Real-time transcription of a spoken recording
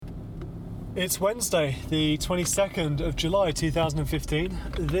It's Wednesday, the 22nd of July 2015.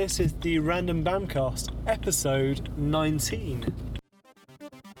 This is the Random BamCast, episode 19.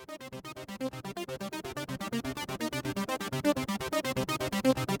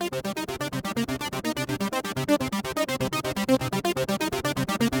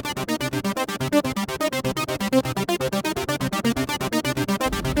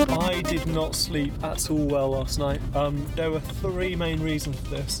 I did not sleep at all well last night. There were three main reasons for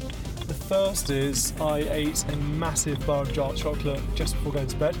this. The first is I ate a massive bar of dark chocolate just before going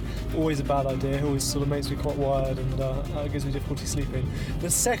to bed. Always a bad idea, always sort of makes me quite wired and gives me difficulty sleeping. The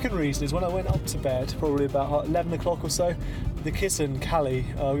second reason is when I went up to bed, probably about 11 o'clock or so, the kitten, Callie,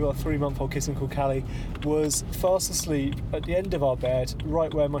 we've got a 3-month-old kitten called Callie, was fast asleep at the end of our bed,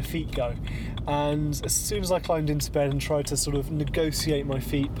 right where my feet go. And as soon as I climbed into bed and tried to sort of negotiate my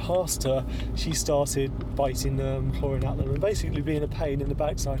feet past her, she started biting them, clawing at them, and basically being a pain in the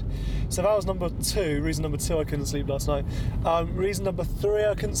backside. So that was reason number two I couldn't sleep last night. Reason number three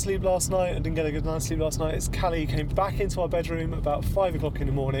I couldn't sleep last night and didn't get a good night's sleep last night is Callie came back into our bedroom about 5 o'clock in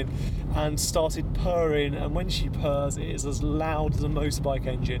the morning and started purring, and when she purrs it is as loud as a motorbike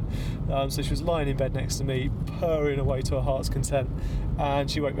engine. So she was lying in bed next to me, purring away to her heart's content, and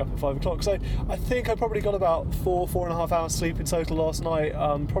she woke me up at 5 o'clock. So I think I probably got about 4.5 hours sleep in total last night.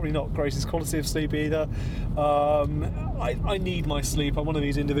 Probably not greatest quality of sleep either. I need my sleep. I'm one of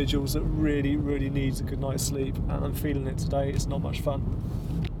these individuals that really needs a good night's sleep, and I'm feeling it today. It's not much fun.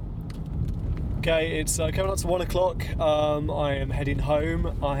 Okay, it's coming up to 1 o'clock. I am heading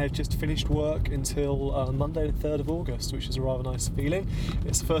home. I have just finished work until Monday the 3rd of August, which is a rather nice feeling.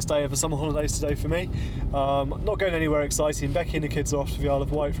 It's the first day of the summer holidays today for me. Not going anywhere exciting. Becky and the kids are off to the Isle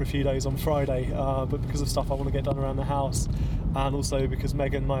of Wight for a few days on Friday, but because of stuff I want to get done around the house, and also because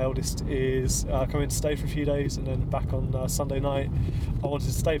Megan, my eldest, is coming to stay for a few days and then back on Sunday night, I wanted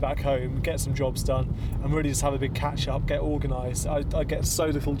to stay back home, get some jobs done, and really just have a big catch up, get organised. I get so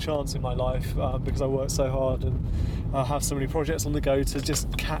little chance in my life because I work so hard and have so many projects on the go to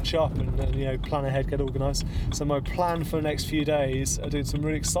just catch up and plan ahead, get organised. So my plan for the next few days are doing some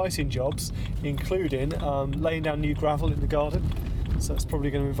really exciting jobs, including laying down new gravel in the garden. So it's probably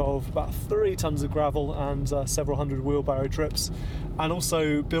going to involve about 3 tons of gravel and several hundred wheelbarrow trips, and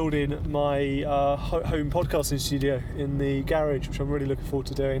also building my home podcasting studio in the garage, which I'm really looking forward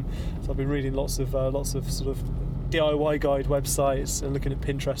to doing. So I've been reading lots of sort of DIY guide websites and looking at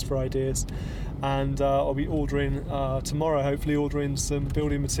Pinterest for ideas, and I'll be ordering tomorrow, hopefully ordering some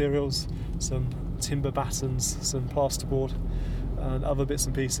building materials, some timber battens, some plasterboard and other bits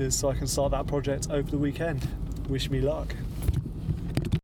and pieces, so I can start that project over the weekend. Wish me luck.